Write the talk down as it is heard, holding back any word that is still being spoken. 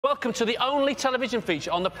Welcome to the only television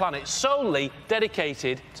feature on the planet solely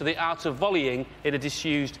dedicated to the art of volleying in a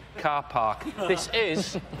disused car park. This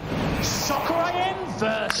is... Soccer AM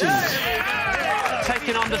versus...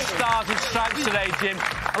 Taking on the Stars and Stripes today, Jim.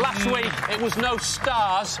 Last week, it was no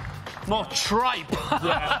stars, more tripe.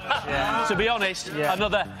 To be honest,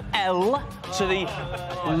 another L to the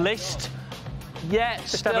list. Yeah,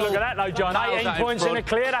 just have a look at that, though, John. 18 points in the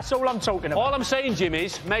clear, that's all I'm talking about. All I'm saying, Jim,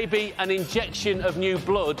 is maybe an injection of new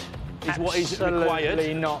blood is what is required.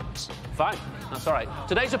 Absolutely not. Fine, that's all right.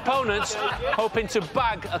 Today's opponents hoping to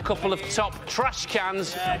bag a couple of top trash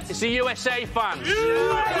cans. It's the USA fans. And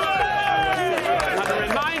a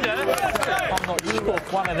reminder... I'm not sure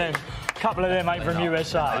one of them. A couple of them ain't from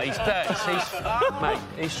USA. Mate,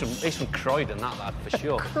 he's from Croydon, that lad, for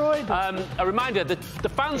sure. Croydon. A reminder that the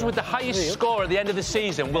fans with the highest score at the end of the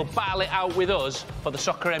season will battle it out with us for the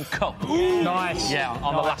Soccer M Cup. Nice. Yeah,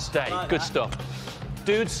 on the last day. Good stuff.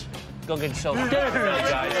 Dudes, go and get yourself guys.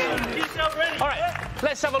 All right,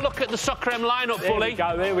 let's have a look at the Soccer M lineup, Bully.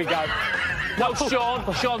 There we go. No, Sean.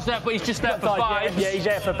 Sean's there, but he's just there for vibes. Yeah, he's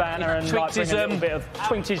there for banner and like bringing a little bit of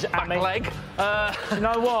twinties at me. Leg. You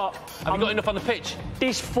know what? Have you got enough on the pitch?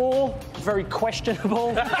 These four, very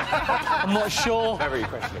questionable. I'm not sure. Very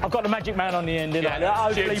questionable. I've got the magic man on the end, didn't I? That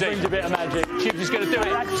hopefully brings a bit of magic. Tubes is going to do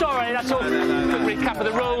it. Sorry, that's all. Quick recap of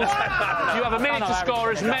the rules. You have a minute to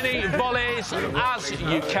score as many volleys as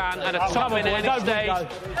you can at a top minute at any stage,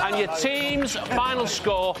 and your team's final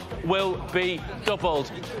score will be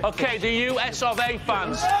doubled. OK, the US of A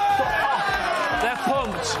fans. They're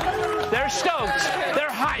pumped. They're stoked. They're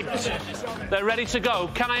hyped. They're ready to go.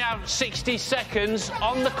 Can I have 60 seconds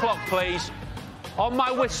on the clock, please? On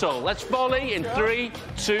my whistle. Let's volley in 3,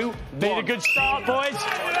 2, 1. Need a good start, boys.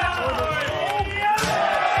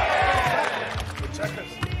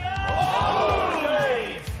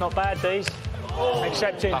 Not bad, these.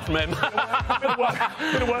 Accepting. From him.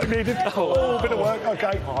 Bit of work needed. Oh, bit of work.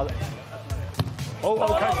 OK. Oh,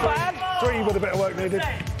 OK. Not bad. 3 with a bit of work needed.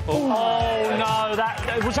 Oh, no,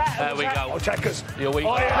 was that... There we go. Oh, checkers. You're weak.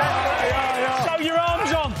 Oh, yeah. Show your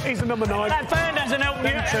arms on. He's the number 9. That fan doesn't help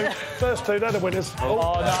you. First 2, they're the winners. Oh,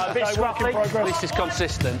 no, a bit scruffy. At least it's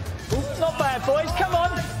consistent. Not bad, boys. Come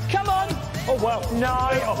on. Come on. Oh, well. No,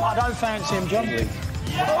 I don't fancy him, John.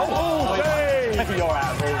 Oh, hey. Maybe you're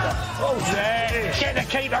out of order. Oh, yeah. Get the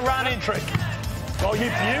keeper running. Trick. Oh, you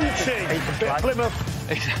beauty. Bit of Plymouth.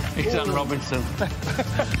 He's on Robinson.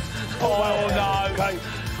 Oh, no. OK.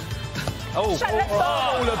 Oh, that left arm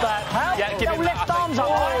all of that, pal. Yeah, give him left arms up.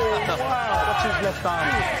 Wow. What's his left arm?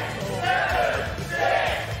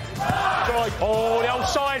 Oh, the old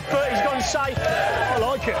side foot. He's gone safe. I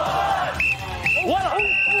like it. What?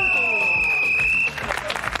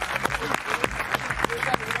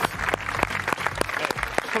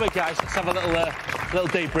 Come on, guys. Let's have a little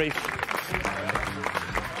debrief.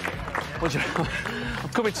 I'm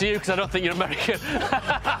coming to you because I don't think you're American.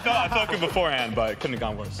 No, I thought it beforehand, but it couldn't have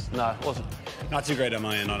gone worse. No, it wasn't. Not too great on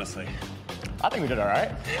my end, honestly. I think we did all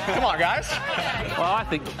right. Come on, guys. Well, I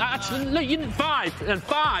think... Actually, look, you did 5. And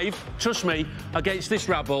 5, trust me, against this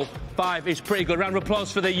rabble, 5 is pretty good. Round of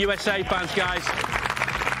applause for the USA fans, guys.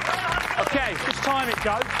 OK. It's time it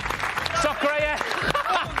goes. Soccer AM.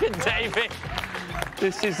 David.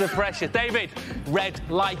 This is the pressure. David, red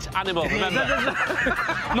light animal, remember?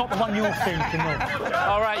 Not the one you're thinking of.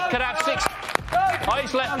 All right, can I have 6... Oh,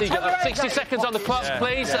 he's left. He's got 60 seconds on the clock,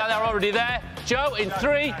 please. They're already there. Joe, in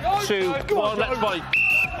 3, 2, 1, let's volley.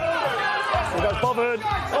 He goes bothered.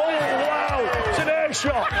 Oh, wow. It's an air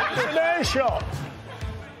shot. It's an air shot.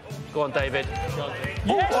 Go on, David. Yes,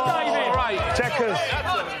 David. All right. Checkers.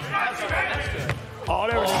 Oh,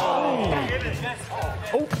 there it is. Oh.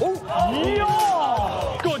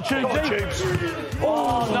 Yeah. Good, Tubes.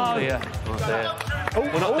 Oh, no. Oh, dear.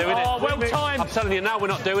 We're not doing it. Oh, well timed. I'm telling you now, we're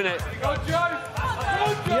not doing it.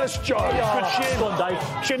 Yes, Joe. Good shin. Go on, Dave.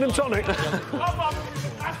 Shin and tonic. Oh,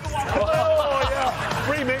 yeah.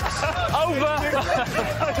 Remix. Over.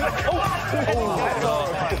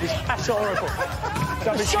 That's horrible.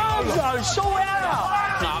 Sanzo, sort it out.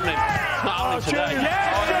 It's not happening. It's not happening today. Yes,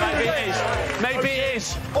 Maybe it is. Maybe it is.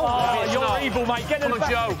 Oh, Maybe it's you're not. evil, mate. Get in Come the on,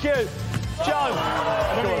 back Joe. of the queue. Joe.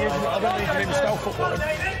 I don't need him style footballing.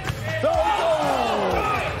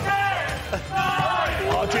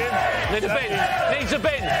 Oh, Jim. Need a bin. Needs a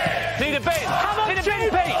bin. Need a bin. Come on, Need a Jim. bin,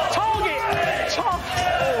 Pete. Target.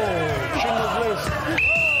 Schindler's List.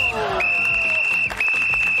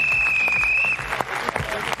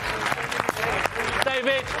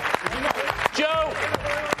 David. Joe.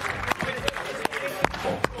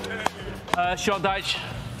 Sean Dyche.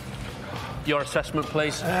 Your assessment,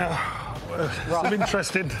 please. Some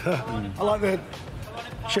interesting. I like the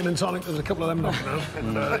Shin and tonic, there's a couple of them knocking out.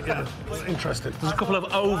 And, yeah, interesting. There's a couple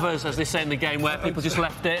of overs, as they say in the game, where people just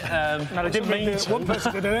left it. No, they didn't mean to. One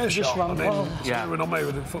person did an air shot. Run past. Yeah. We're not made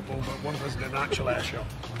with in football, but one person did an actual air shot.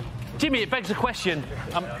 Jimmy, it begs the question.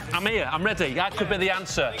 I'm here, I'm ready. That could be the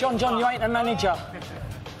answer. John, you ain't a manager.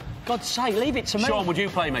 God's sake, leave it to me. Sean, would you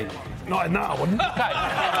play me? Not in that, I wouldn't. Okay.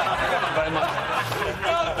 Very much.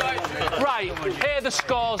 Right, here are the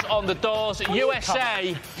scores on the doors.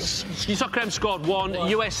 USA, Soccer M scored 1,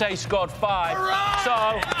 USA scored 5.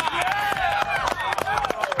 So,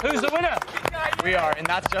 who's the winner? We are, and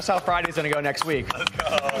that's just how Friday's going to go next week.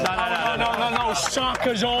 No.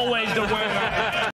 Soccer's always the winner.